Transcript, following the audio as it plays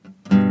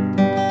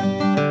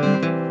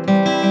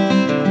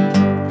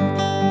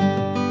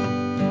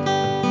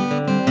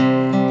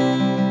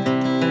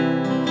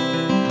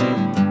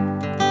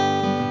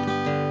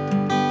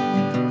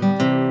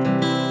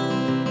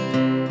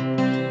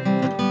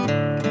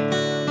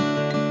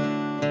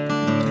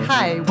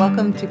Hi,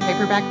 welcome to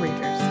Paperback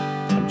Readers.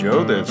 I'm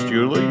Joe, that's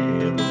Julie,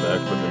 and we're back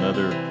with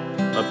another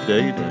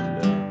update.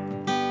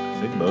 And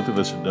I think both of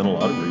us have done a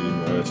lot of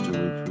reading last 2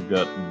 weeks. We've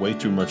got way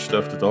too much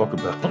stuff to talk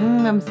about.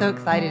 I'm so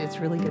excited. It's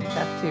really good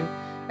stuff, too.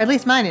 At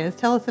least mine is.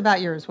 Tell us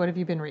about yours. What have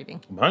you been reading?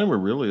 Mine were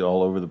really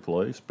all over the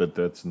place, but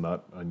that's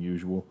not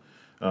unusual.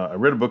 I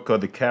read a book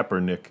called The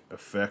Kaepernick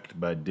Effect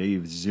by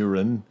Dave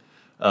Zirin.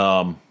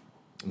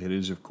 It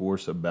is, of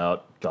course,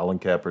 about Colin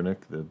Kaepernick,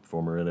 the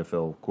former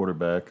NFL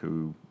quarterback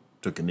who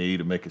took a knee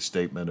to make a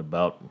statement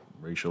about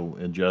racial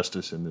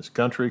injustice in this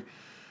country.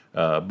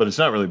 But it's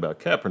not really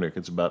about Kaepernick.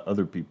 It's about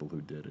other people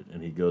who did it.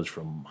 And he goes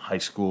from high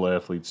school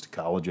athletes to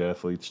college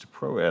athletes to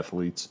pro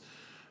athletes,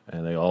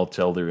 and they all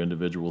tell their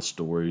individual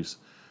stories.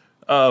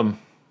 The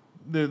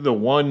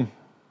one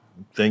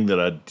thing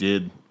that I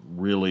did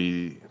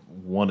really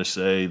want to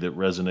say that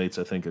resonates,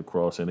 I think,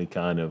 across any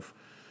kind of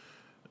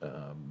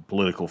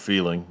political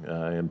feeling,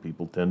 and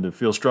people tend to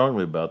feel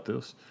strongly about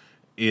this,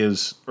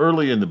 is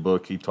early in the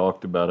book he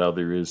talked about how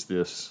there is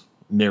this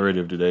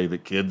narrative today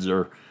that kids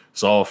are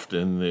soft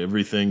and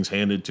everything's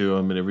handed to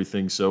them and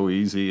everything's so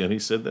easy. And he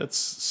said that's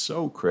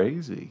so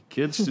crazy.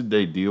 Kids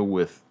today deal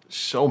with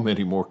so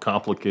many more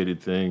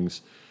complicated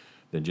things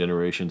than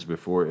generations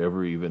before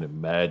ever even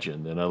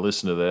imagined. And I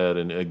listen to that,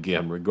 and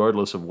again,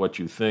 regardless of what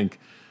you think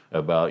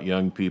about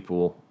young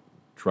people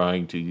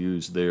trying to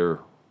use their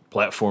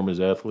platform as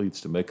athletes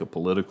to make a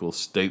political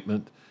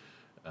statement,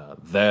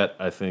 that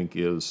I think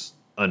is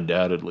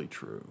undoubtedly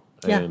true.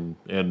 Yeah.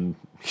 And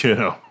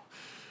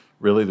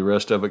really the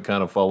rest of it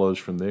kind of follows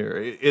from there.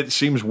 It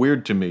seems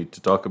weird to me to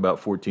talk about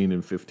 14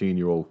 and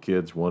 15-year-old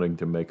kids wanting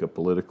to make a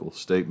political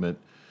statement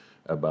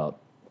about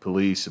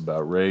police,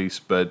 about race,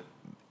 but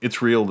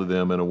it's real to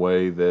them in a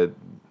way that,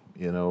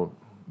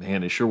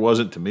 man, it sure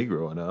wasn't to me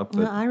growing up.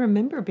 But I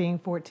remember being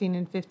 14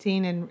 and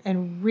 15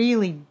 and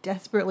really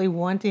desperately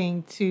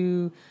wanting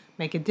to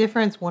make a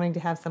difference, wanting to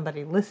have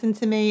somebody listen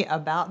to me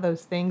about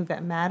those things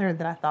that mattered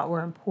that I thought were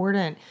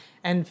important,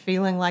 and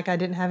feeling like I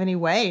didn't have any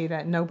way,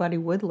 that nobody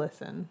would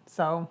listen.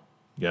 So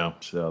it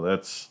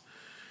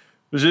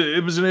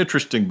was an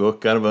interesting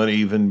book, kind of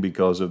uneven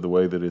because of the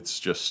way that it's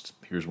just,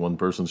 here's one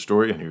person's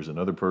story and here's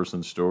another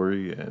person's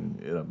story.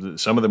 And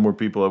some of them were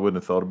people I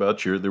wouldn't have thought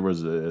about. There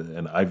was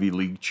an Ivy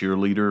League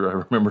cheerleader,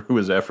 I remember, who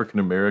was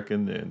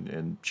African-American,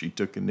 and she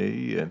took a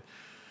knee. And,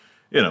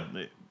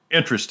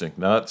 interesting.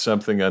 Not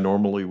something I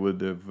normally would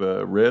have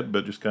read,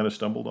 but just kind of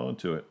stumbled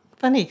onto it.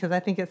 funny, because I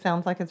think it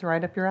sounds like it's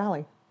right up your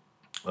alley.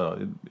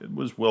 It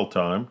was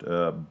well-timed.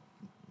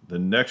 The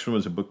next one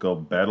was a book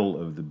called Battle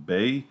of the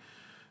Bay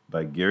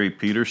by Gary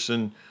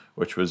Peterson,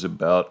 which was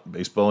about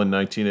baseball in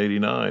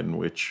 1989,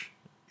 which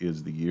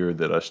is the year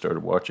that I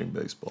started watching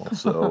baseball.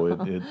 So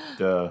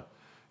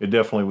it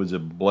definitely was a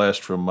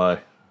blast from my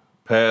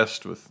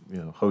past with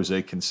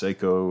Jose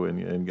Canseco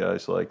and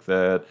guys like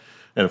that.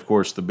 And of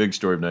course, the big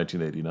story of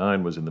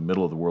 1989 was in the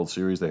middle of the World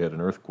Series. They had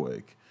an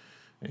earthquake,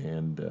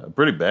 and a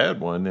pretty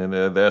bad one. And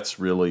that's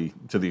really,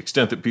 to the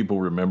extent that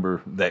people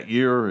remember that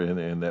year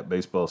and that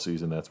baseball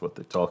season, that's what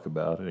they talk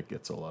about, and it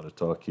gets a lot of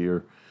talk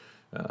here.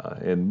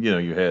 And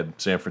you had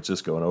San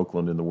Francisco and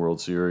Oakland in the World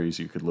Series.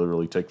 You could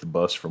literally take the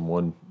bus from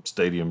one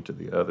stadium to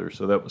the other,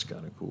 so that was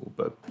kind of cool.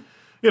 But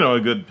a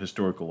good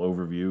historical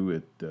overview.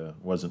 It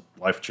wasn't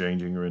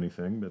life-changing or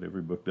anything, but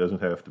every book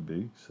doesn't have to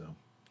be. So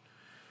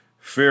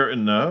fair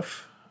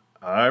enough.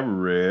 I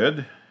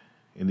read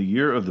In the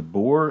Year of the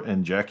Boar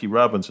and Jackie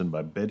Robinson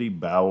by Betty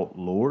Bow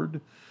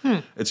Lord.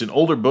 It's an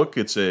older book.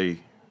 It's a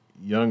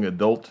young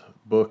adult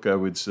book, I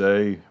would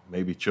say,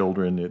 maybe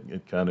children.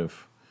 It kind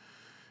of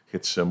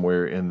hits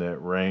somewhere in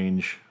that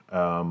range.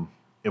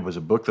 It was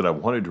a book that I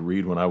wanted to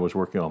read when I was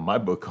working on my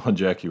book on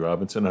Jackie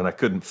Robinson, and I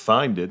couldn't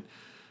find it.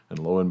 And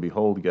lo and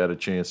behold, got a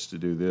chance to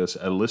do this.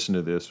 I listened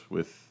to this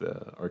with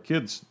our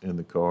kids in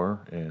the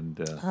car, and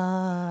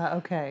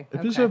Okay.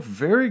 it was a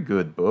very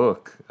good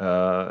book.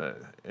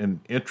 An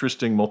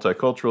interesting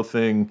multicultural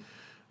thing.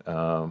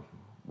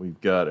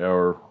 We've got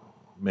our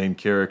main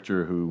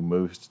character who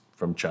moved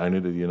from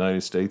China to the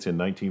United States in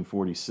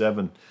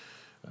 1947.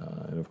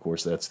 And of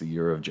course, that's the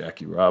year of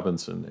Jackie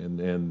Robinson.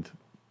 And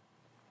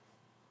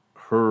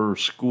her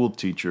school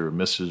teacher,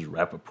 Mrs.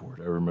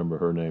 Rappaport, I remember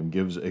her name,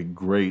 gives a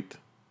great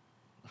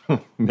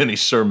mini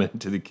sermon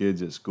to the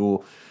kids at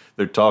school.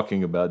 They're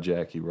talking about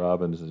Jackie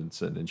Robinson,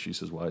 and she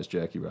says, "Why is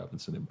Jackie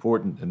Robinson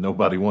important?" And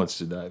nobody wants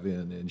to dive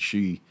in. And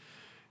she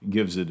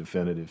gives a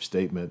definitive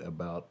statement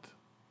about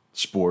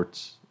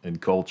sports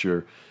and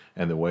culture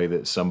and the way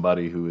that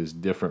somebody who is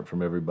different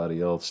from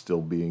everybody else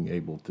still being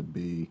able to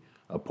be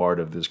a part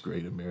of this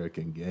great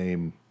American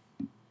game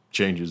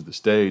changes the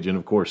stage. And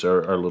of course,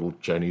 our little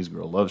Chinese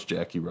girl loves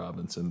Jackie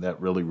Robinson.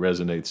 That really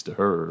resonates to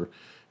her.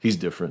 He's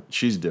different,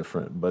 she's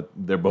different, but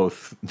they're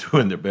both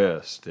doing their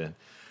best. And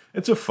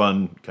it's a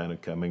fun kind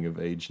of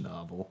coming-of-age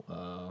novel.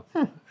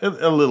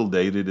 A little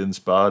dated in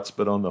spots,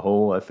 but on the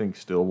whole, I think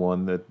still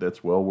one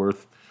that's well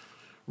worth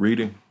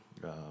reading.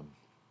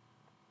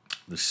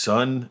 The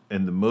Sun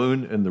and the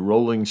Moon and the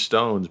Rolling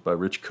Stones by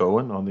Rich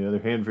Cohen, on the other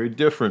hand, very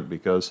different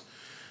because,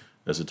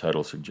 as the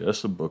title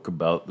suggests, a book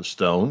about the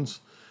Stones.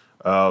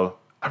 I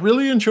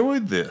really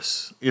enjoyed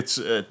this. It's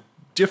a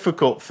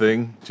difficult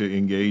thing to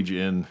engage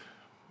in,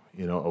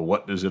 a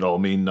what does it all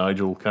mean,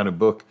 Nigel kind of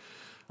book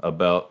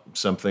about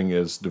something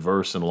as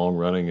diverse and long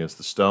running as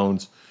the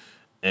Stones.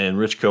 And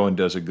Rich Cohen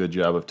does a good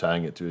job of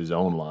tying it to his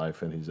own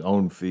life and his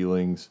own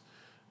feelings,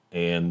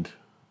 and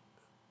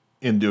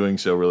in doing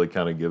so, really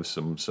kind of gives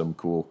some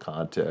cool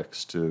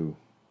context to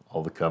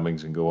all the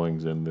comings and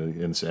goings and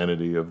the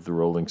insanity of the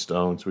Rolling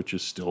Stones, which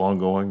is still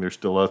ongoing. They're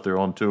still out there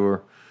on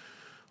tour.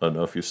 I don't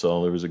know if you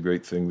saw, there was a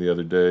great thing the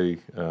other day.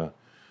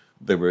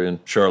 They were in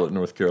Charlotte,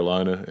 North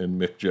Carolina,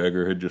 and Mick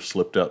Jagger had just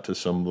slipped out to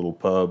some little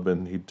pub,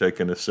 and he'd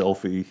taken a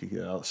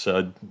selfie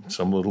outside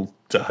some little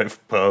dive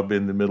pub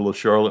in the middle of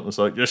Charlotte, and was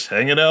like, just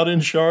hanging out in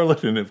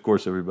Charlotte. And, of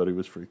course, everybody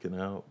was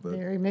freaking out. But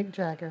Very Mick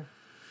Jagger.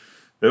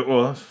 it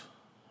was.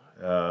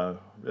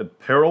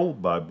 Peril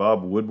by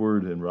Bob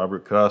Woodward and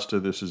Robert Costa.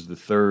 This is the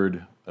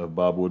third of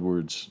Bob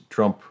Woodward's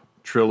Trump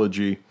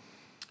trilogy.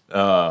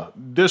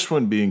 This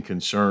one, being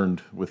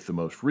concerned with the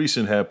most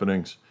recent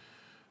happenings,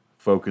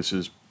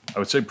 focuses, I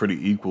would say,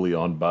 pretty equally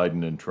on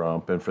Biden and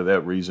Trump. And for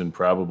that reason,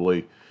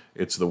 probably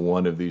it's the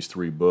one of these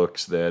three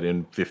books that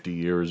in 50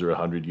 years or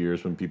 100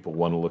 years, when people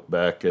want to look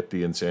back at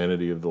the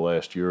insanity of the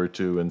last year or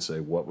two and say,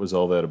 what was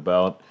all that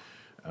about?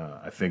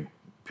 I think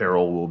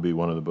Peril will be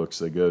one of the books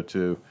they go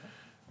to.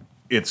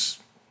 It's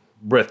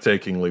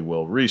breathtakingly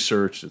well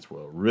researched. It's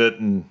well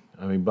written.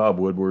 I mean, Bob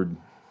Woodward,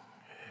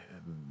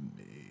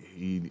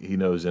 he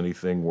knows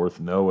anything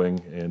worth knowing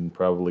and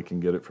probably can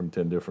get it from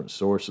 10 different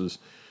sources.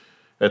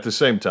 At the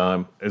same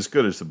time, as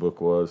good as the book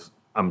was,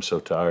 I'm so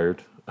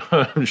tired.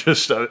 I'm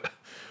just,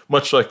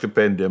 much like the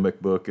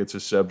pandemic book, it's a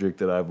subject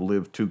that I've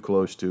lived too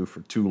close to for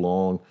too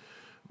long.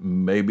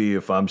 Maybe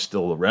if I'm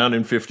still around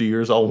in 50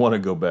 years, I'll want to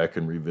go back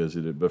and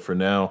revisit it. But for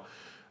now,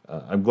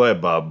 I'm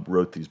glad Bob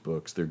wrote these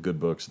books. They're good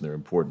books and they're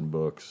important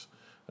books.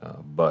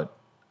 But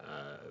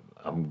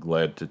I'm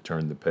glad to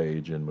turn the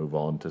page and move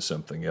on to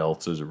something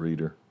else as a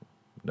reader.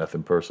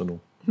 Nothing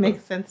personal.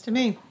 Makes sense to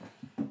me.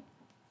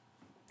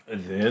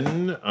 And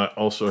then I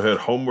also had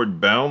Homeward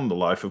Bound, The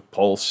Life of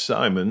Paul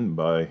Simon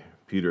by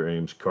Peter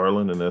Ames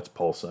Carlin. And that's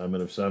Paul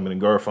Simon of Simon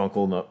and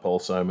Garfunkel, not Paul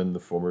Simon, the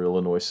former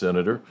Illinois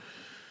senator.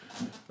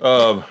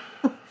 Either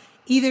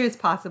is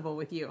possible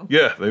with you.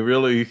 Yeah, they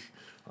really...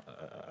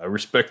 I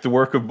respect the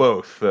work of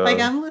both.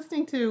 I'm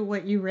listening to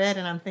what you read,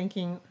 and I'm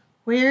thinking,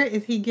 where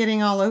is he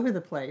getting all over the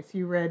place?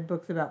 You read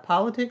books about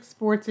politics,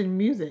 sports, and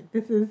music.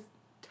 This is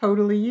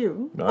totally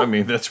you. I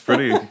mean, that's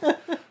pretty.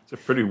 It's a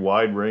pretty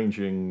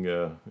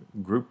wide-ranging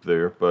group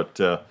there. But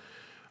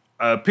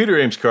Peter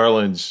Ames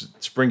Carlin's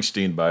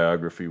Springsteen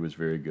biography was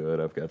very good.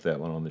 I've got that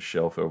one on the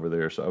shelf over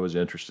there, so I was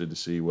interested to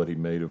see what he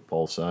made of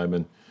Paul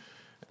Simon.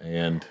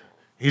 And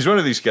he's one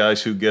of these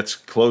guys who gets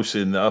close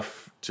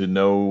enough to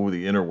know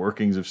the inner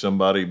workings of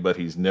somebody, but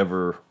he's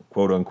never,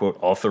 quote-unquote,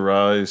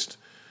 authorized.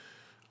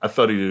 I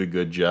thought he did a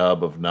good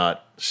job of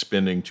not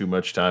spending too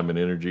much time and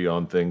energy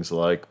on things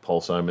like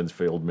Paul Simon's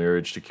failed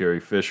marriage to Carrie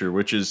Fisher,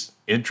 which is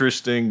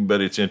interesting, but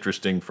it's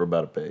interesting for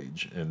about a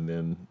page. And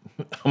then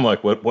I'm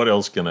like, what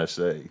else can I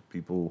say?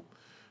 People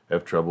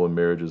have trouble in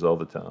marriages all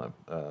the time.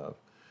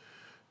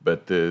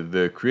 But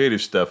the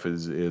creative stuff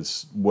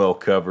is well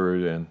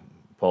covered, and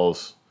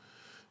Paul's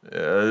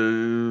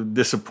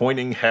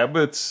disappointing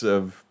habits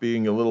of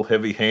being a little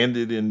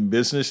heavy-handed in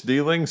business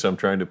dealings. I'm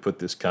trying to put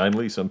this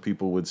kindly. Some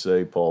people would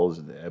say Paul's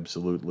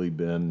absolutely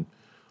been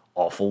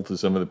awful to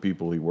some of the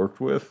people he worked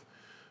with.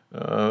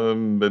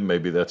 But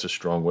maybe that's a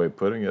strong way of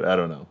putting it. I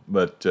don't know.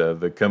 But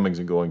the comings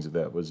and goings of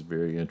that was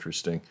very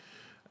interesting.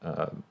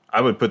 I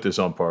would put this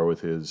on par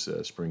with his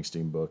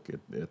Springsteen book.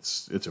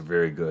 It's a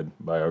very good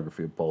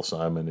biography of Paul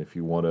Simon. If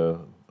you want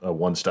a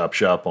one-stop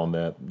shop on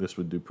that, this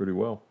would do pretty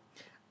well.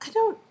 I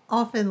don't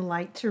often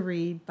like to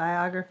read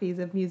biographies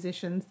of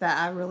musicians that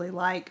I really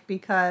like,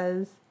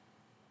 because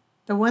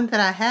the ones that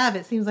I have,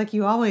 it seems like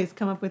you always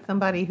come up with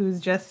somebody who's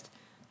just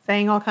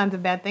saying all kinds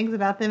of bad things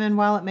about them, and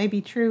while it may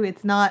be true,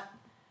 it's not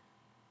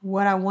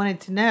what I wanted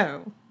to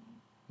know.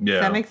 Yeah.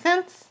 Does that make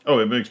sense? Oh,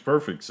 it makes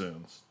perfect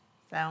sense.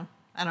 So,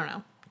 I don't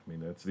know. I mean,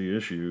 that's the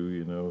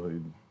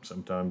issue,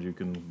 sometimes you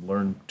can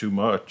learn too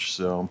much,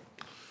 so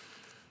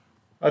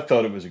I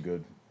thought it was a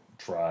good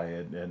try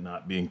at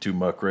not being too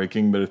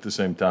muckraking, but at the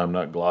same time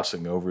not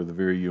glossing over the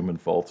very human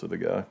faults of the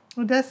guy.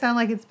 Well, it does sound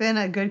like it's been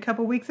a good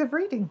couple weeks of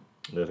reading.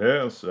 It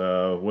has.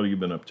 What have you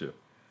been up to?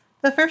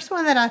 The first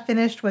one that I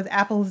finished was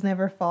Apples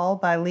Never Fall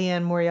by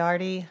Liane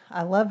Moriarty.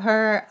 I love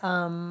her.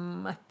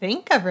 I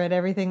think I've read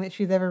everything that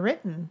she's ever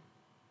written.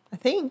 I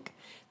think.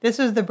 This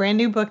was the brand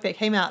new book that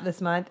came out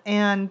this month,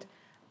 and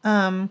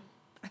I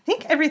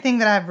think everything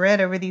that I've read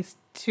over these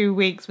 2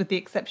 weeks, with the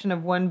exception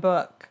of one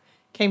book,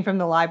 came from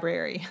the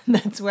library.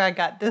 That's where I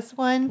got this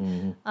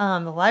one.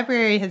 Mm-hmm. The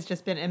library has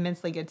just been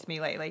immensely good to me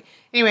lately.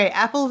 Anyway,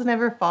 Apples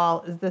Never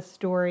Fall is the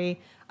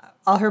story.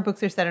 All her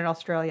books are set in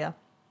Australia.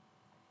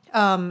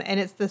 And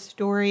it's the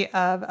story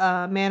of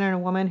a man and a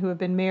woman who have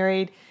been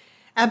married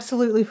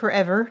absolutely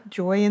forever,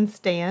 Joy and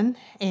Stan,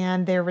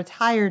 and they're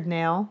retired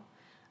now.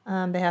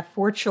 They have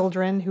 4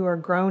 children who are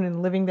grown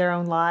and living their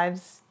own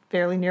lives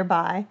fairly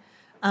nearby.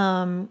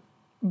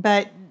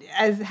 but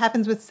as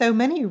happens with so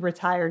many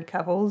retired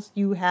couples,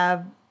 you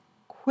have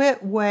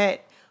quit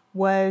what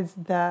was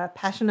the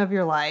passion of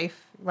your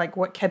life, like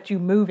what kept you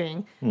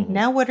moving.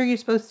 Now, what are you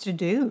supposed to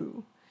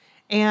do?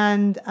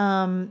 And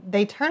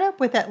they turn up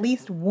with at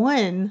least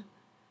one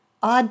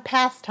odd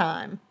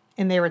pastime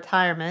in their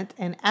retirement.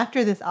 And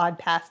after this odd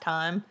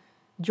pastime,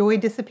 Joy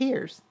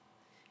disappears.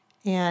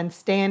 And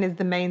Stan is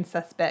the main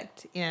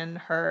suspect in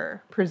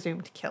her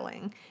presumed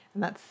killing.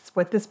 And that's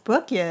what this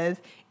book is.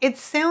 It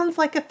sounds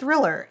like a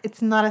thriller.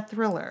 It's not a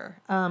thriller.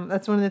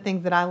 That's one of the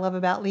things that I love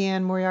about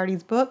Liane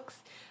Moriarty's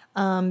books.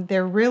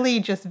 They're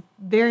really just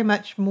very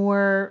much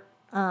more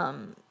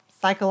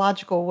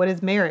psychological. What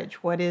is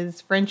marriage? What is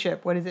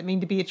friendship? What does it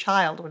mean to be a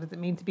child? What does it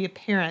mean to be a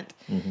parent?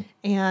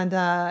 And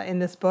in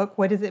this book,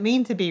 what does it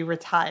mean to be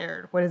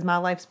retired? What is my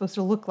life supposed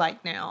to look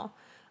like now?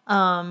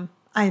 I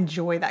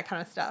enjoy that kind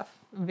of stuff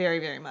very,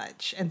 very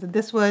much. And so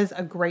this was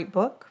a great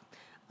book.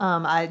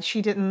 Lots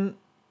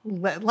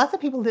of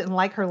people didn't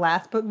like her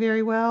last book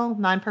very well,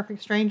 Nine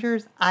Perfect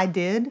Strangers. I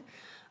did.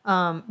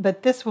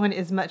 But this one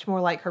is much more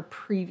like her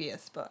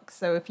previous books.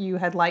 So if you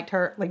had liked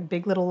her, like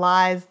Big Little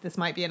Lies, this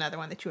might be another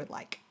one that you would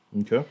like.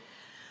 Okay.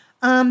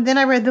 Then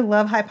I read The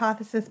Love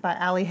Hypothesis by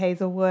Ali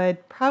Hazelwood.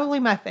 Probably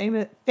my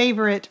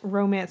favorite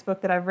romance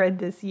book that I've read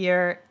this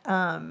year.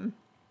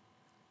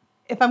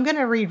 If I'm going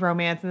to read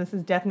romance, and this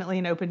is definitely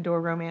an open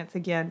door romance,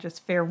 again,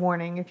 just fair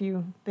warning if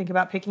you think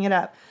about picking it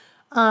up.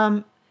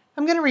 I'm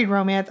going to read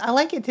romance. I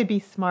like it to be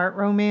smart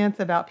romance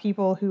about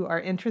people who are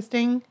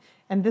interesting.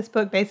 And this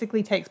book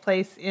basically takes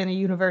place in a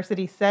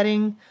university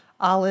setting.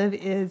 Olive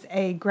is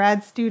a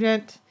grad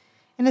student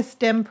in a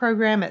STEM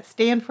program at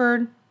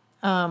Stanford.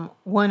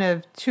 One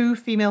of two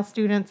female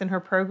students in her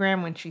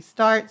program when she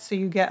starts. So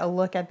you get a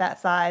look at that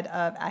side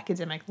of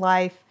academic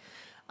life.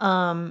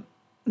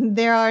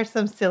 There are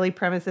some silly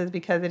premises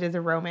because it is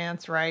a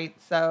romance, right?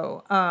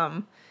 So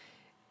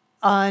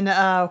on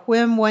a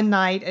whim one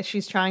night, as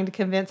she's trying to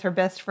convince her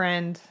best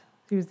friend,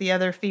 who's the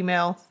other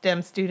female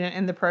STEM student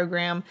in the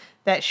program,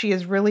 that she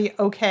is really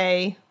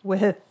okay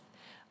with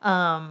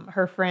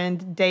her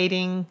friend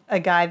dating a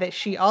guy that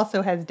she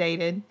also has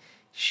dated,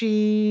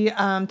 she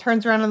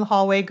turns around in the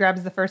hallway,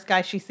 grabs the first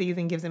guy she sees,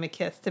 and gives him a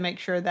kiss to make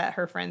sure that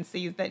her friend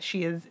sees that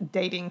she is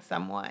dating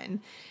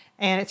someone.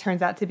 And it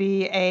turns out to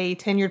be a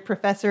tenured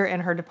professor in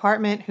her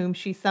department whom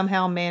she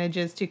somehow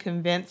manages to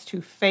convince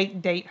to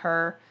fake date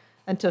her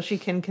until she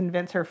can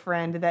convince her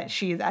friend that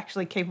she is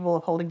actually capable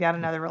of holding down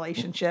another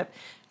relationship,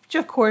 which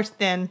of course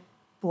then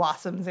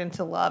blossoms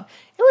into love.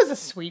 It was a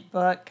sweet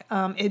book.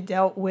 It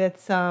dealt with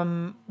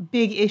some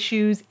big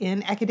issues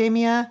in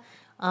academia,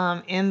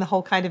 in the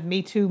whole kind of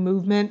Me Too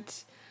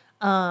movement.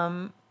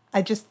 I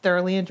just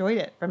thoroughly enjoyed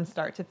it from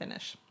start to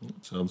finish.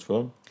 Sounds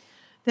fun.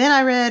 Then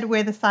I read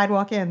Where the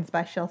Sidewalk Ends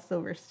by Shel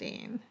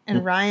Silverstein.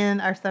 And Ryan,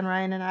 our son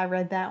Ryan, and I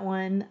read that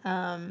one.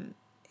 I'd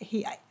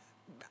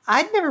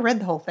never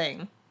read the whole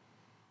thing,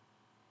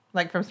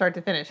 like from start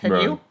to finish.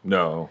 Have you?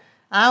 No.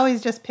 I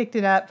always just picked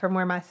it up from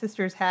where my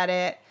sisters had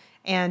it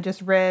and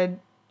just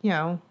read,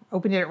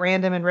 opened it at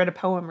random and read a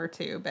poem or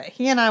two. But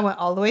he and I went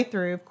all the way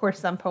through. Of course,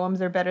 some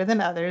poems are better than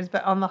others,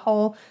 but on the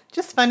whole,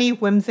 just funny,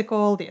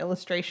 whimsical. The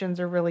illustrations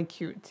are really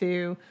cute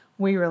too.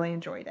 We really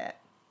enjoyed it.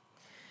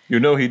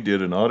 He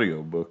did an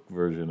audiobook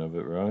version of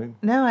it, right?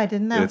 No, I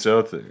didn't know. It's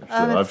out there.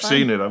 So I've fun.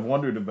 seen it. I've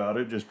wondered about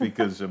it just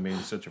because,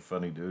 he's such a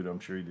funny dude. I'm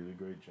sure he did a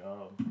great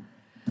job.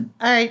 All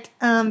right.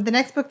 The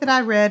next book that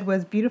I read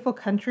was Beautiful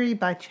Country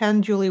by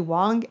Chen Julie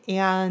Wong.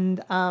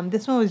 And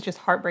this one was just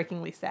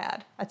heartbreakingly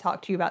sad. I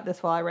talked to you about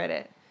this while I read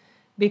it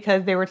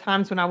because there were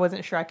times when I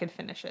wasn't sure I could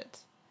finish it.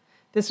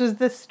 This was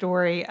the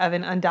story of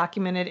an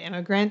undocumented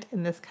immigrant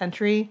in this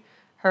country.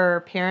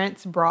 Her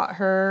parents brought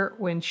her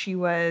when she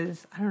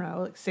was,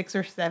 like 6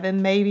 or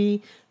 7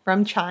 maybe,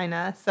 from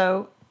China.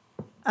 So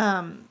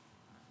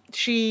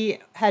she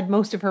had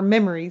most of her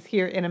memories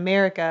here in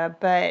America,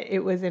 but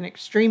it was in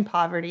extreme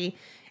poverty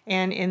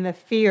and in the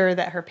fear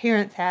that her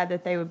parents had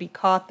that they would be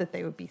caught, that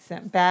they would be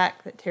sent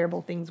back, that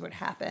terrible things would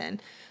happen.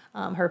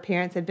 Her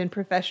parents had been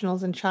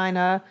professionals in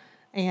China,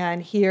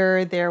 and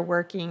here they're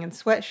working in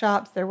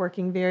sweatshops. They're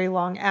working very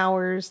long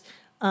hours.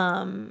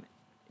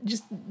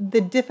 Just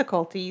the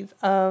difficulties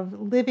of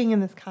living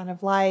in this kind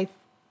of life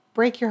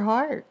break your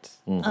heart.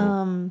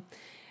 Mm-hmm.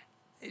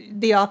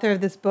 The author of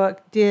this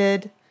book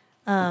did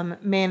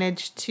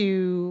manage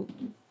to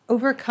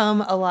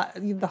overcome a lot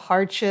of the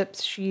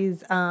hardships.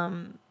 She's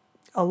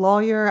a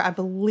lawyer, I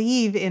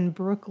believe, in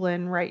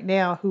Brooklyn right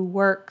now who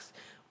works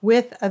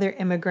with other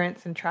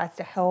immigrants and tries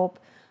to help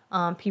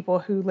people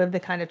who live the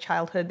kind of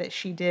childhood that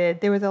she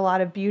did. There was a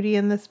lot of beauty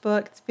in this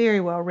book. It's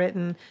very well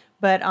written,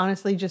 but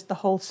honestly, just the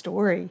whole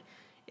story,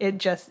 it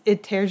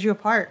tears you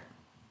apart.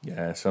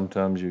 Yeah,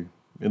 sometimes you're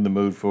in the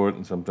mood for it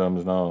and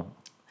sometimes not.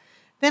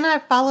 Then I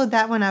followed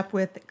that one up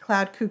with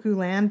Cloud Cuckoo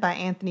Land by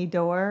Anthony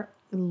Doerr.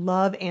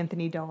 Love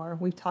Anthony Doerr.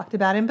 We've talked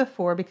about him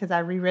before because I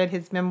reread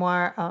his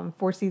memoir,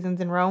 4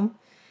 Seasons in Rome.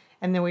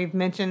 And then we've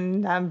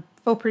mentioned, I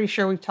feel pretty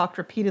sure we've talked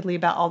repeatedly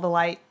about All the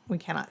Light We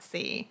Cannot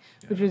See,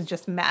 which was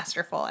just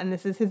masterful. And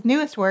this is his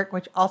newest work,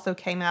 which also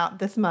came out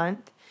this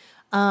month.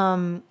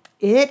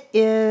 It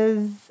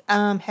is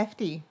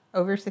hefty,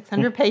 over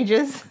 600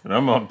 pages, And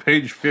I'm on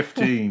page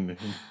 15.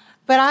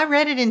 but I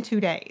read it in 2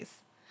 days.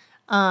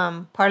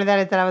 Part of that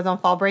is that I was on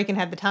fall break and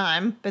had the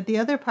time, but the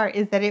other part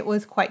is that it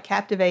was quite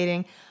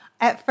captivating.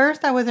 At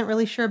first, I wasn't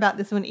really sure about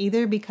this one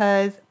either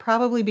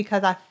probably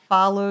because I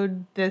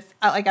followed this,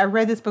 I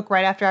read this book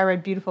right after I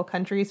read Beautiful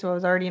Country, so I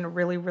was already in a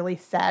really, really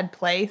sad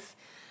place.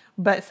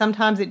 But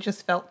sometimes it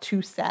just felt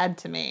too sad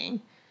to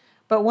me.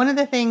 But one of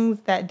the things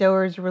that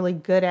Doerr is really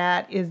good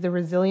at is the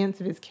resilience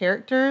of his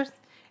characters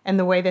and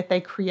the way that they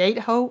create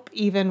hope,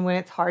 even when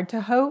it's hard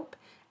to hope.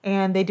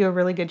 And they do a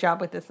really good job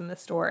with this in the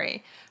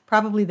story.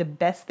 Probably the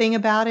best thing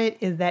about it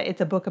is that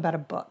it's a book about a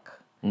book.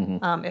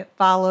 It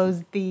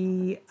follows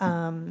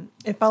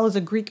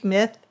a Greek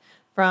myth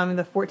from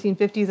the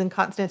 1450s in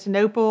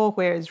Constantinople,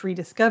 where it's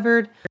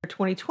rediscovered for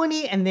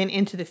 2020 and then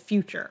into the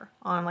future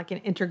on like an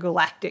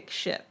intergalactic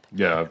ship.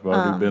 Yeah, I've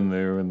already been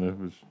there, and it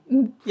was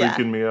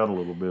freaking me out a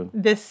little bit.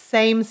 This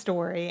same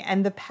story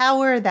and the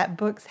power that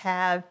books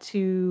have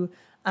to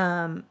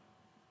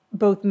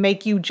both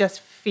make you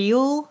just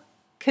feel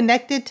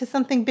connected to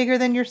something bigger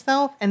than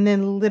yourself and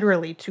then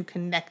literally to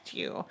connect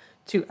you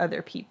to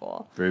other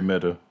people. Very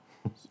meta.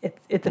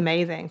 It's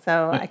amazing.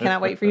 So I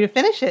cannot wait for you to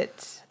finish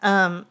it.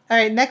 All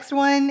right, next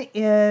one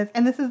is,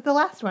 and this is the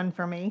last one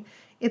for me.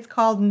 It's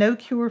called No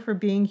Cure for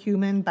Being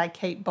Human by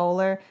Kate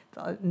Bowler.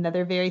 It's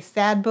another very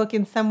sad book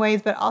in some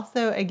ways, but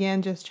also,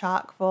 again, just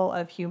chock full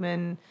of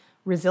human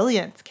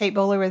resilience. Kate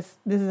Bowler this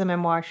is a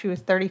memoir. She was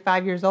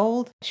 35 years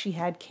old. She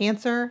had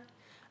cancer.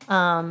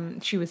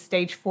 She was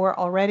stage 4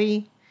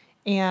 already.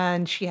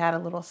 And she had a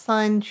little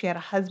son. She had a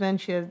husband.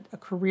 She had a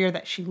career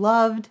that she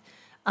loved.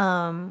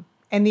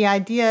 And the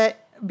idea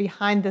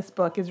behind this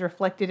book is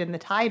reflected in the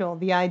title.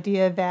 The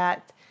idea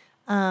that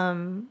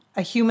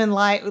a human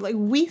life, like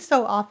we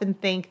so often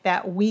think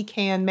that we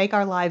can make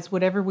our lives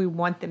whatever we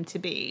want them to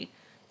be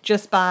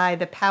just by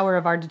the power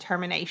of our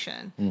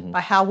determination,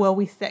 by how well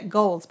we set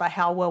goals, by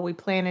how well we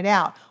plan it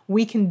out.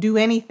 We can do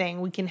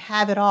anything. We can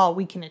have it all.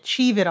 We can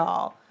achieve it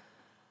all.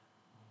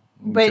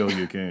 Until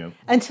you can't.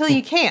 Until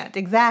you can't,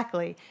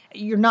 exactly.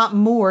 You're not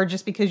more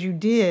just because you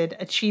did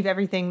achieve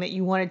everything that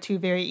you wanted to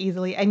very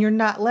easily, and you're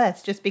not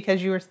less just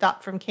because you were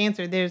stopped from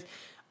cancer.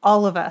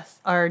 All of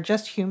us are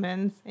just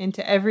humans.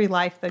 Into every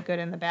life, the good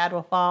and the bad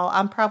will fall.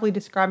 I'm probably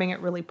describing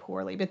it really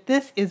poorly, but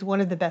this is one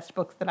of the best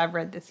books that I've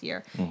read this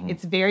year.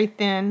 It's very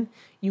thin.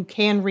 You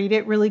can read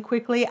it really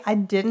quickly. I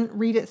didn't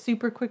read it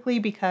super quickly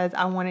because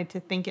I wanted to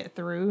think it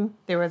through.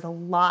 There was a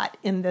lot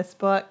in this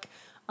book.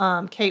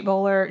 Kate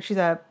Bowler, she's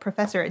a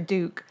professor at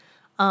Duke.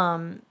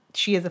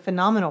 She is a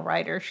phenomenal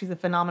writer. She's a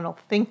phenomenal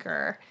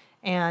thinker.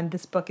 And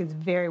this book is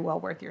very well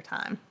worth your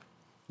time.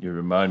 You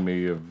remind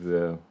me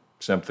of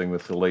something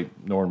with the late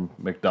Norm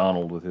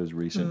Macdonald with his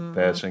recent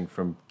passing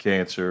from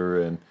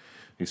cancer. And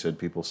he said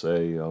people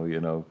say,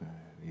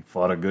 he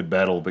fought a good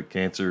battle, but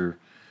cancer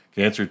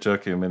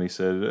took him. And he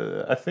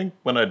said, I think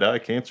when I die,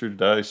 cancer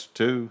dies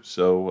too.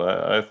 So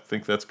I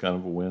think that's kind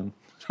of a win.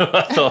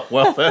 I thought,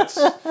 well,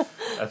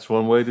 that's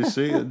one way to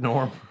see it,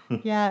 Norm.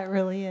 Yeah, it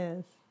really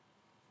is.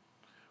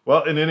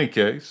 Well, in any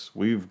case,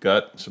 we've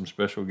got some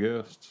special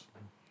guests.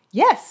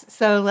 Yes,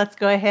 so let's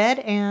go ahead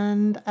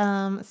and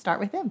start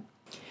with them.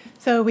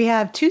 So we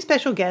have 2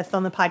 special guests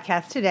on the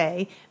podcast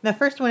today. The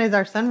first one is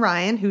our son,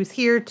 Ryan, who's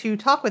here to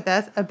talk with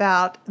us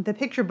about the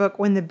picture book,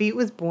 When the Beat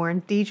Was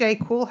Born, DJ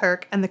Kool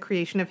Herc and the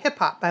Creation of Hip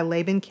Hop by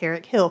Laban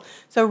Carrick Hill.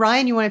 So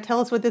Ryan, you want to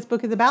tell us what this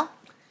book is about?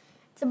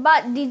 It's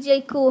about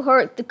DJ Kool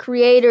Herc, the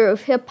creator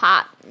of hip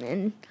hop,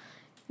 and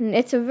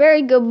it's a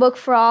very good book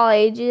for all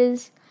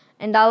ages.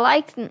 And I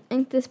like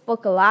this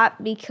book a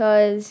lot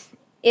because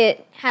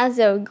it has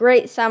a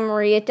great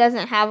summary. It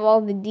doesn't have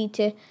all the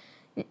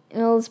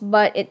details,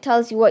 but it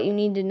tells you what you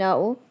need to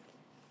know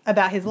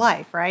About his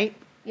life, right?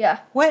 Yeah,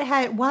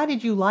 Why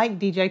did you like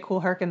DJ Kool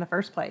Herc in the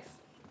first place?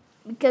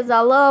 because I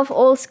love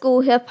old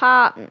school hip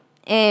hop,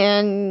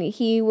 and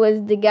he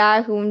was the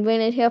guy who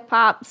invented hip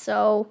hop.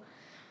 So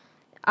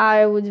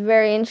I was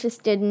very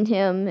interested in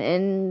him,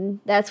 and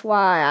that's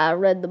why I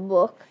read the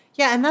book.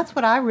 Yeah, and that's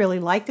what I really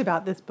liked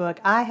about this book.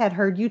 I had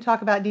heard you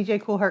talk about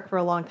DJ Kool Herc for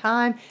a long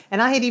time,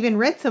 and I had even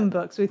read some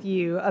books with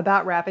you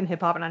about rap and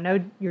hip hop, and I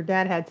know your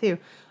dad had too,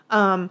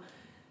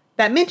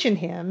 that mentioned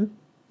him,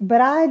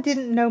 but I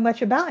didn't know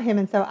much about him,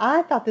 and so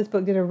I thought this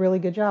book did a really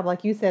good job,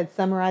 like you said,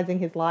 summarizing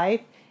his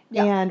life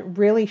and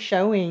really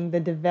showing the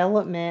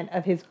development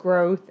of his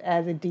growth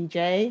as a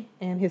DJ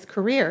and his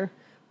career.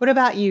 What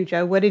about you,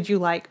 Joe? What did you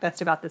like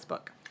best about this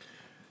book?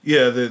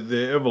 Yeah,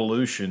 the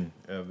evolution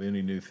of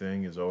any new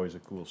thing is always a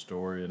cool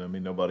story. And I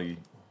mean, nobody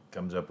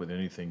comes up with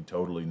anything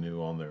totally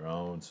new on their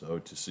own. So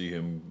to see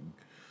him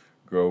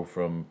grow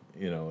from,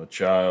 a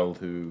child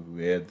who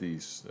had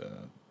these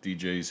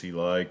DJs he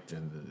liked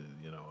and,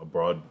 a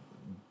broad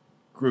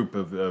group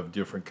of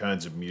different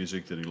kinds of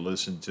music that he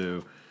listened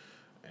to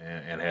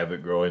and have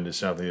it grow into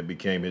something that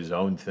became his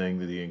own thing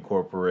that he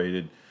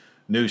incorporated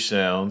new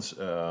sounds.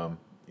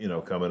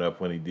 Coming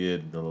up when he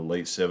did in the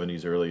late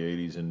 70s, early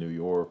 80s in New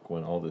York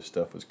when all this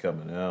stuff was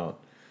coming out.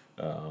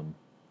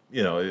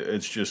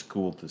 it's just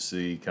cool to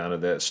see kind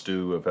of that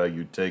stew of how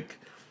you take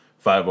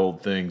 5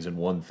 old things and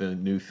one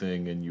new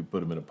thing, and you put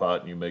them in a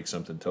pot and you make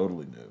something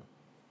totally new.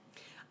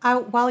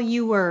 While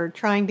you were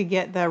trying to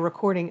get the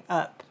recording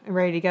up and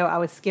ready to go, I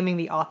was skimming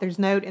the author's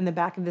note in the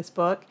back of this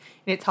book,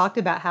 and it talked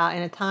about how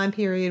in a time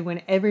period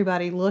when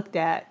everybody looked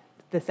at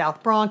the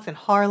South Bronx and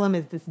Harlem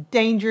as this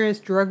dangerous,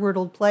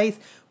 drug-riddled place,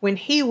 when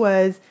he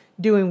was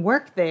doing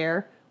work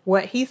there,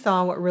 what he saw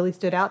and what really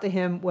stood out to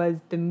him was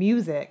the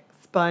music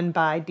spun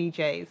by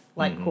DJs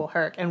like Kool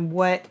Herc, and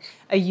what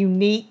a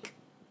unique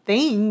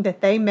thing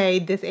that they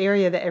made this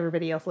area that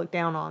everybody else looked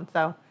down on.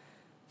 So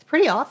it's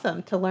pretty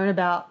awesome to learn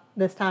about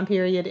this time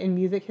period in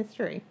music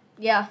history.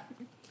 Yeah.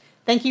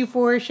 Thank you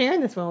for sharing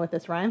this one with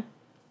us, Ryan.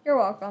 You're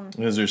welcome.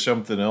 Is there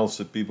something else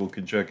that people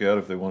can check out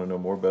if they want to know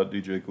more about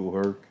DJ Kool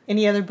Herc?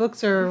 Any other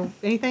books or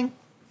anything?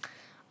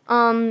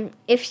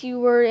 If you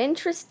were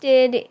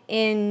interested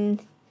in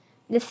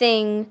the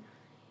thing,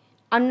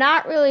 I'm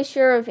not really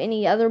sure of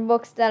any other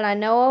books that I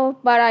know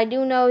of, but I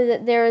do know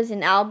that there is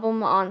an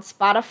album on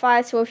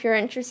Spotify, so if you're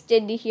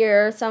interested to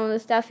hear some of the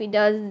stuff he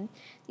does,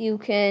 you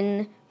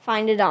can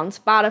find it on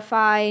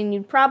Spotify, and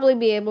you'd probably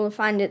be able to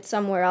find it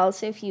somewhere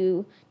else if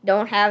you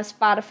don't have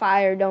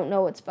Spotify or don't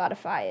know what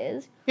Spotify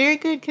is. Very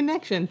good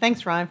connection.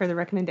 Thanks, Ryan, for the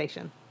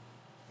recommendation.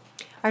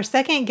 Our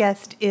second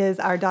guest is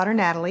our daughter,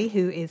 Natalie,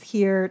 who is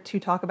here to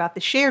talk about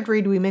the shared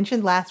read we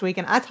mentioned last week,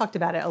 and I talked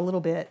about it a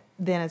little bit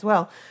then as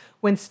well,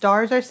 When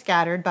Stars Are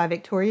Scattered by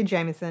Victoria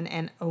Jameson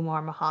and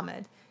Omar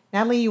Muhammad.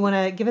 Natalie, you want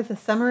to give us a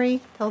summary?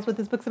 Tell us what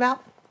this book's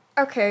about?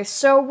 Okay,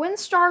 so When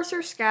Stars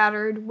Are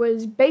Scattered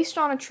was based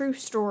on a true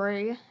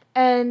story,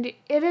 and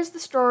it is the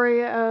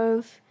story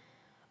of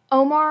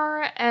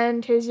Omar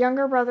and his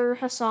younger brother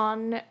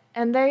Hassan,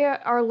 and they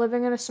are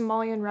living in a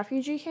Somalian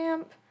refugee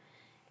camp.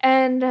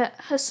 And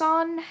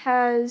Hassan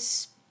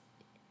has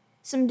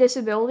some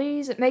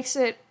disabilities. It makes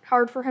it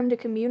hard for him to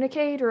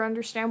communicate or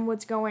understand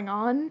what's going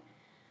on.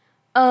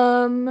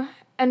 And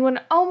when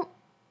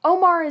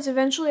Omar is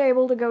eventually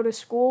able to go to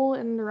school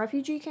in the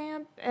refugee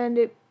camp, and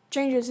it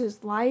changes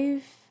his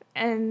life,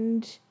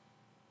 and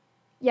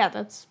yeah,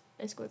 that's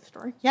basically the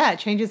story. Yeah, it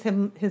changes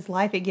his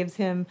life. It gives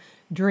him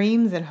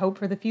dreams and hope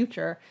for the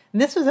future.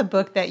 And this was a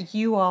book that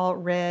you all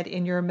read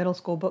in your middle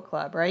school book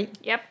club, right?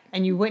 Yep.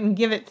 And you wouldn't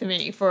give it to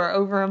me for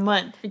over a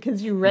month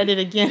because you read it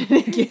again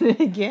and again and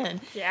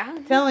again. Yeah.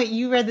 Tell me,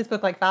 you read this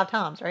book like 5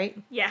 times, right?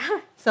 Yeah.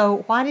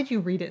 So why did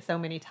you read it so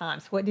many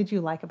times? What did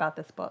you like about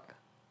this book?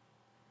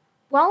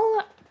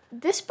 Well,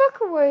 this book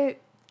was...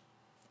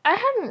 I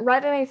hadn't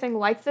read anything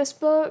like this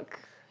book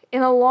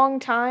in a long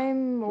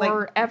time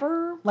or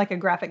ever. Like a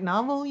graphic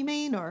novel, you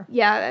mean? Or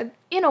Yeah,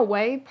 in a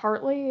way,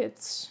 partly.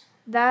 It's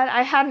that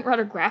I hadn't read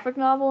a graphic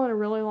novel in a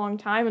really long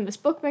time, and this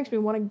book makes me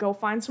want to go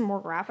find some more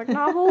graphic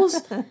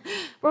novels. But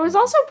it was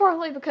also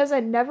partly because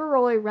I'd never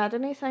really read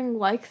anything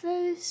like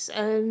this,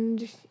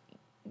 and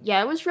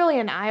yeah, it was really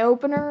an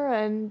eye-opener,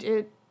 and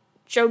it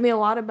showed me a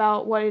lot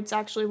about what it's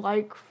actually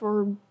like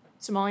for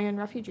Somalian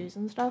refugees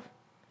and stuff.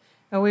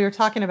 Well, we were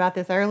talking about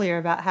this earlier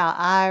about how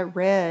I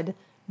read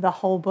the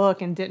whole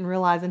book and didn't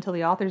realize until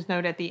the author's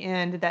note at the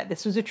end that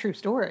this was a true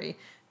story.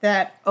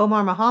 That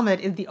Omar Muhammad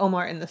is the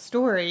Omar in the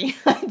story.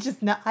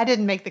 I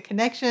didn't make the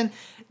connection.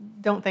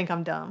 Don't think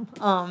I'm dumb.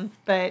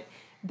 But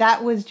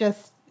that was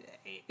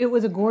it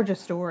was a gorgeous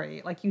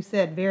story. Like you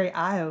said, very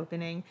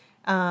eye-opening,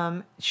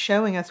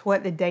 showing us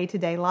what the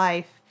day-to-day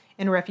life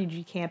in a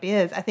refugee camp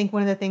is. I think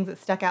one of the things that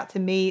stuck out to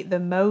me the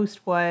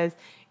most was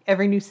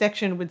every new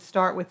section would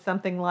start with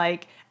something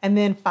like, and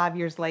then 5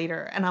 years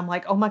later. And I'm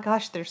like, oh my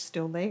gosh, they're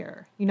still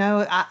there. You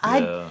know,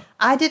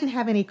 I didn't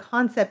have any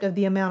concept of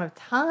the amount of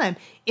time.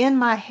 In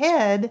my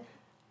head,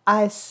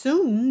 I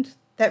assumed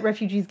that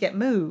refugees get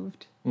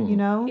moved, you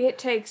know? It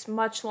takes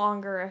much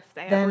longer if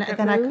they ever get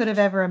than moved. I could have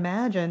ever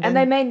imagined. And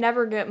they may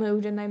never get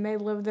moved, and they may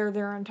live there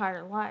their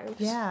entire lives.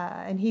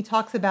 Yeah, and he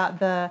talks about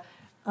the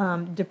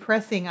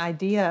depressing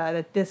idea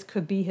that this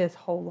could be his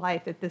whole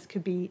life, that this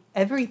could be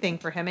everything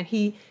for him. And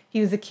he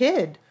was a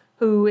kid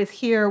who is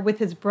here with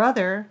his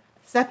brother,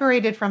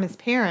 separated from his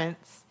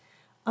parents,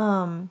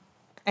 and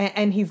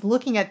he's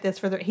looking at this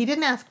he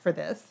didn't ask for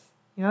this.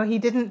 You know, he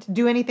didn't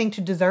do anything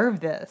to deserve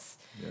this.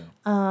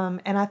 Yeah.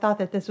 And I thought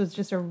that this was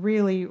just a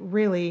really,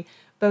 really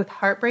both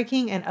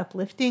heartbreaking and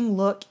uplifting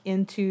look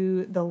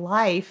into the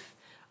life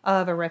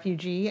of a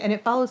refugee, and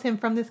it follows him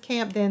from this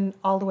camp then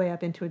all the way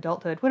up into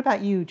adulthood. What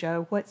about you,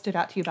 Joe? What stood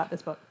out to you about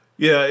this book?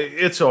 Yeah,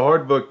 it's a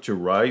hard book to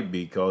write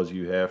because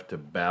you have to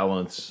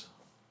balance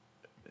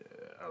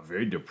a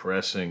very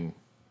depressing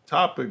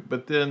topic,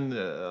 but then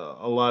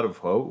a lot of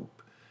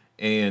hope.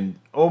 And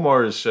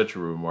Omar is such a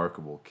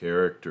remarkable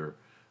character.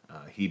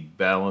 He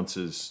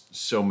balances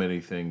so many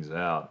things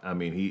out. I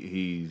mean,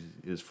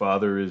 his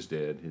father is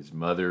dead, his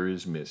mother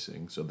is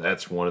missing, so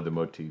that's one of the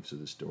motifs of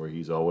the story.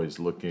 He's always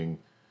looking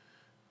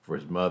for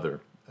his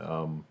mother.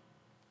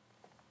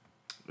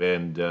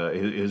 And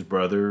his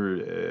brother,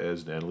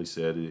 as Natalie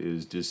said,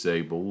 is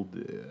disabled.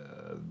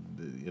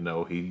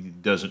 He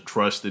doesn't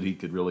trust that he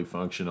could really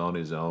function on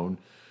his own.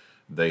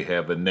 They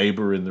have a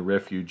neighbor in the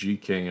refugee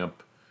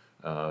camp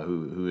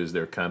who is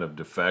their kind of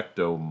de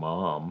facto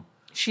mom.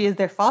 She is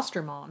their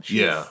foster mom.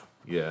 She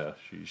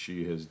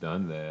has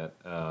done that.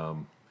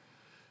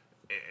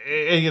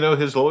 And,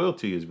 his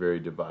loyalty is very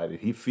divided.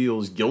 He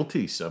feels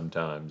guilty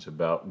sometimes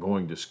about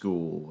going to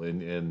school,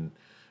 and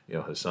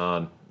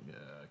Hassan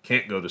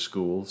can't go to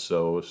school,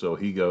 so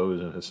he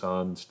goes, and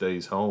Hassan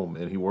stays home,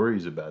 and he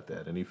worries about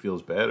that, and he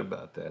feels bad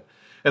about that.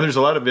 And there's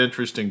a lot of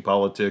interesting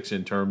politics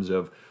in terms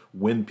of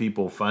when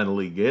people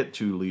finally get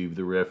to leave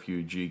the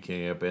refugee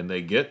camp and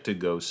they get to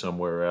go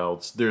somewhere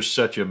else. There's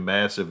such a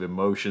massive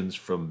emotions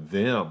from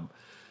them.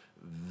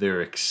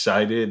 They're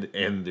excited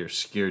and they're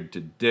scared to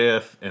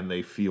death, and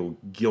they feel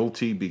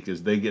guilty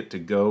because they get to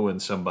go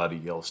and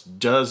somebody else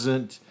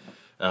doesn't.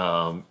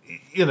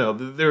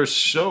 There's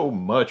so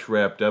much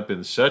wrapped up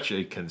in such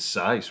a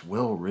concise,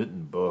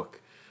 well-written book.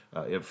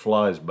 It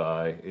flies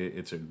by.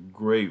 It's a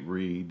great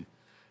read.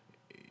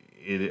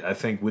 It, I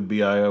think, would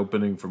be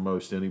eye-opening for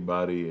most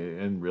anybody,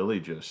 and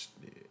really just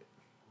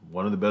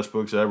one of the best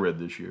books I read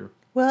this year.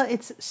 Well,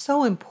 it's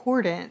so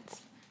important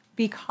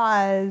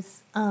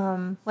because,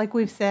 like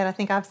we've said, I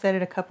think I've said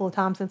it a couple of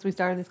times since we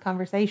started this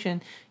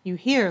conversation, you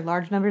hear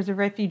large numbers of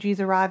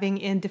refugees arriving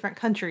in different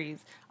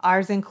countries,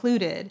 ours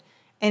included.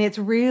 And it's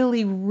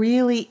really,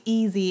 really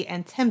easy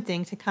and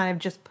tempting to kind of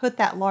just put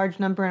that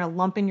large number in a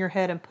lump in your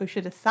head and push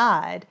it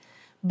aside.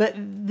 But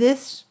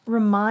this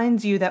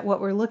reminds you that what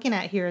we're looking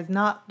at here is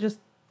not just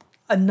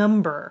a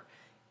number.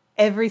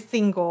 Every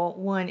single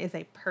one is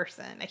a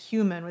person, a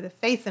human with a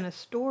face and a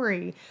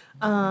story,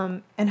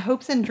 and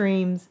hopes and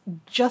dreams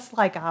just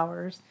like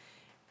ours.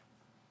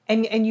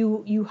 And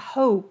you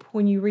hope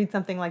when you read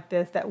something like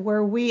this that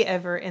were we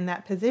ever in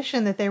that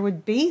position, that there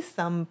would be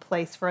some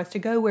place for us to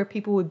go where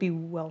people would be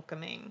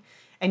welcoming.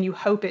 And you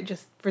hope it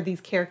just for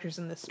these characters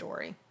in this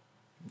story.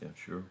 Yeah,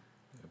 sure.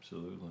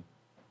 Absolutely.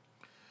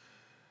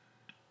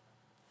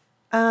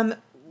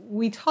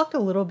 We talked a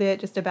little bit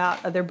just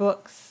about other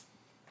books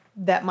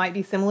that might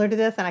be similar to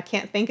this, and I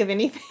can't think of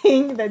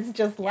anything that's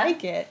just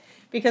like it.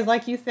 Because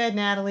like you said,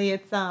 Natalie,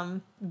 it's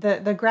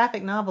the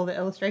graphic novel, the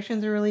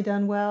illustrations are really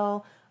done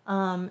well.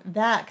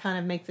 That kind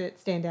of makes it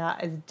stand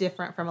out as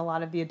different from a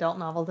lot of the adult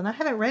novels. And I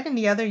haven't read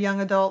any other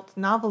young adult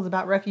novels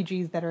about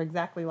refugees that are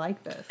exactly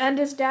like this. And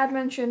as Dad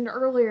mentioned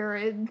earlier,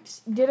 it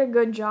did a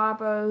good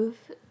job of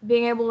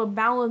being able to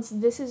balance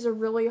this is a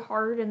really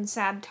hard and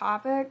sad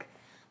topic,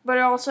 but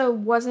it also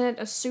wasn't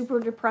a super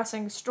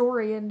depressing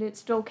story, and it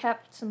still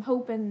kept some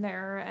hope in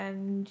there,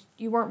 and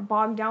you weren't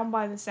bogged down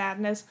by the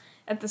sadness.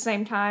 At the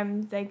same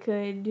time, they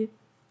could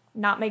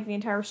not make the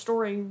entire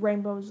story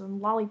rainbows and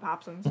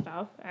lollipops and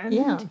stuff. And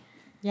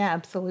yeah,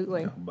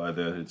 absolutely. By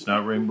that, it's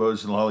not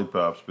rainbows and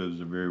lollipops, but it's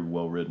a very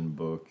well-written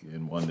book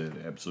and one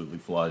that absolutely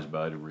flies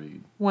by to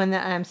read. One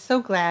that I'm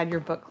so glad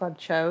your book club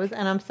chose,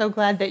 and I'm so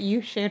glad that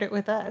you shared it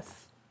with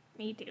us.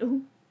 Me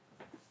too.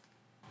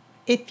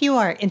 If you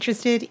are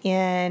interested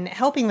in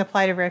helping the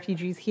plight of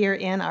refugees here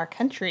in our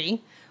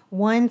country,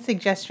 one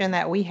suggestion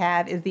that we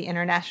have is the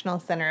International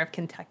Center of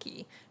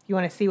Kentucky. If you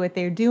want to see what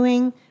they're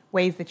doing,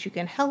 ways that you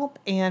can help,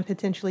 and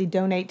potentially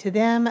donate to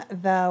them,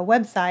 the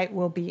website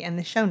will be in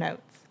the show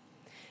notes.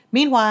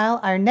 Meanwhile,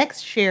 our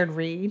next shared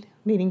read,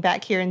 meeting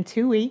back here in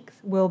 2 weeks,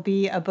 will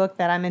be a book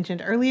that I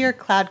mentioned earlier,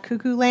 Cloud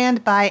Cuckoo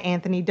Land by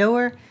Anthony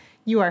Doerr.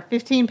 You are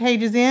 15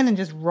 pages in and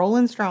just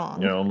rolling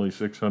strong. Yeah, only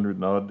 600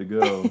 and odd to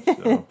go.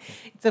 So.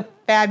 It's a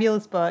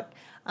fabulous book.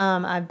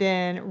 I've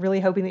been really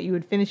hoping that you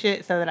would finish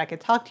it so that I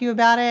could talk to you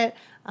about it.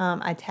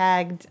 I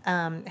tagged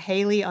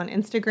Haley on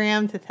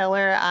Instagram to tell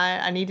her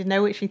I need to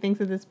know what she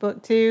thinks of this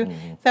book too.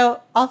 Mm-hmm.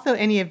 So also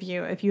any of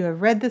you, if you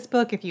have read this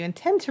book, if you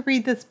intend to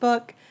read this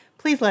book,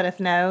 please let us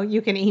know.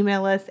 You can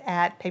email us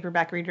at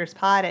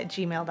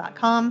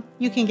paperbackreaderspod@gmail.com.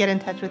 You can get in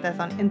touch with us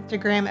on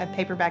Instagram at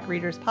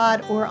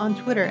paperbackreaderspod or on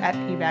Twitter at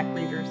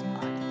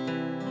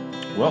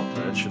pbackreaderspod. Well,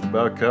 that should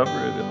about cover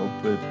it. I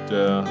hope it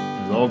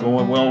is all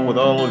going well with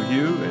all of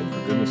you, and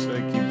for goodness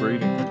sake, keep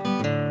reading.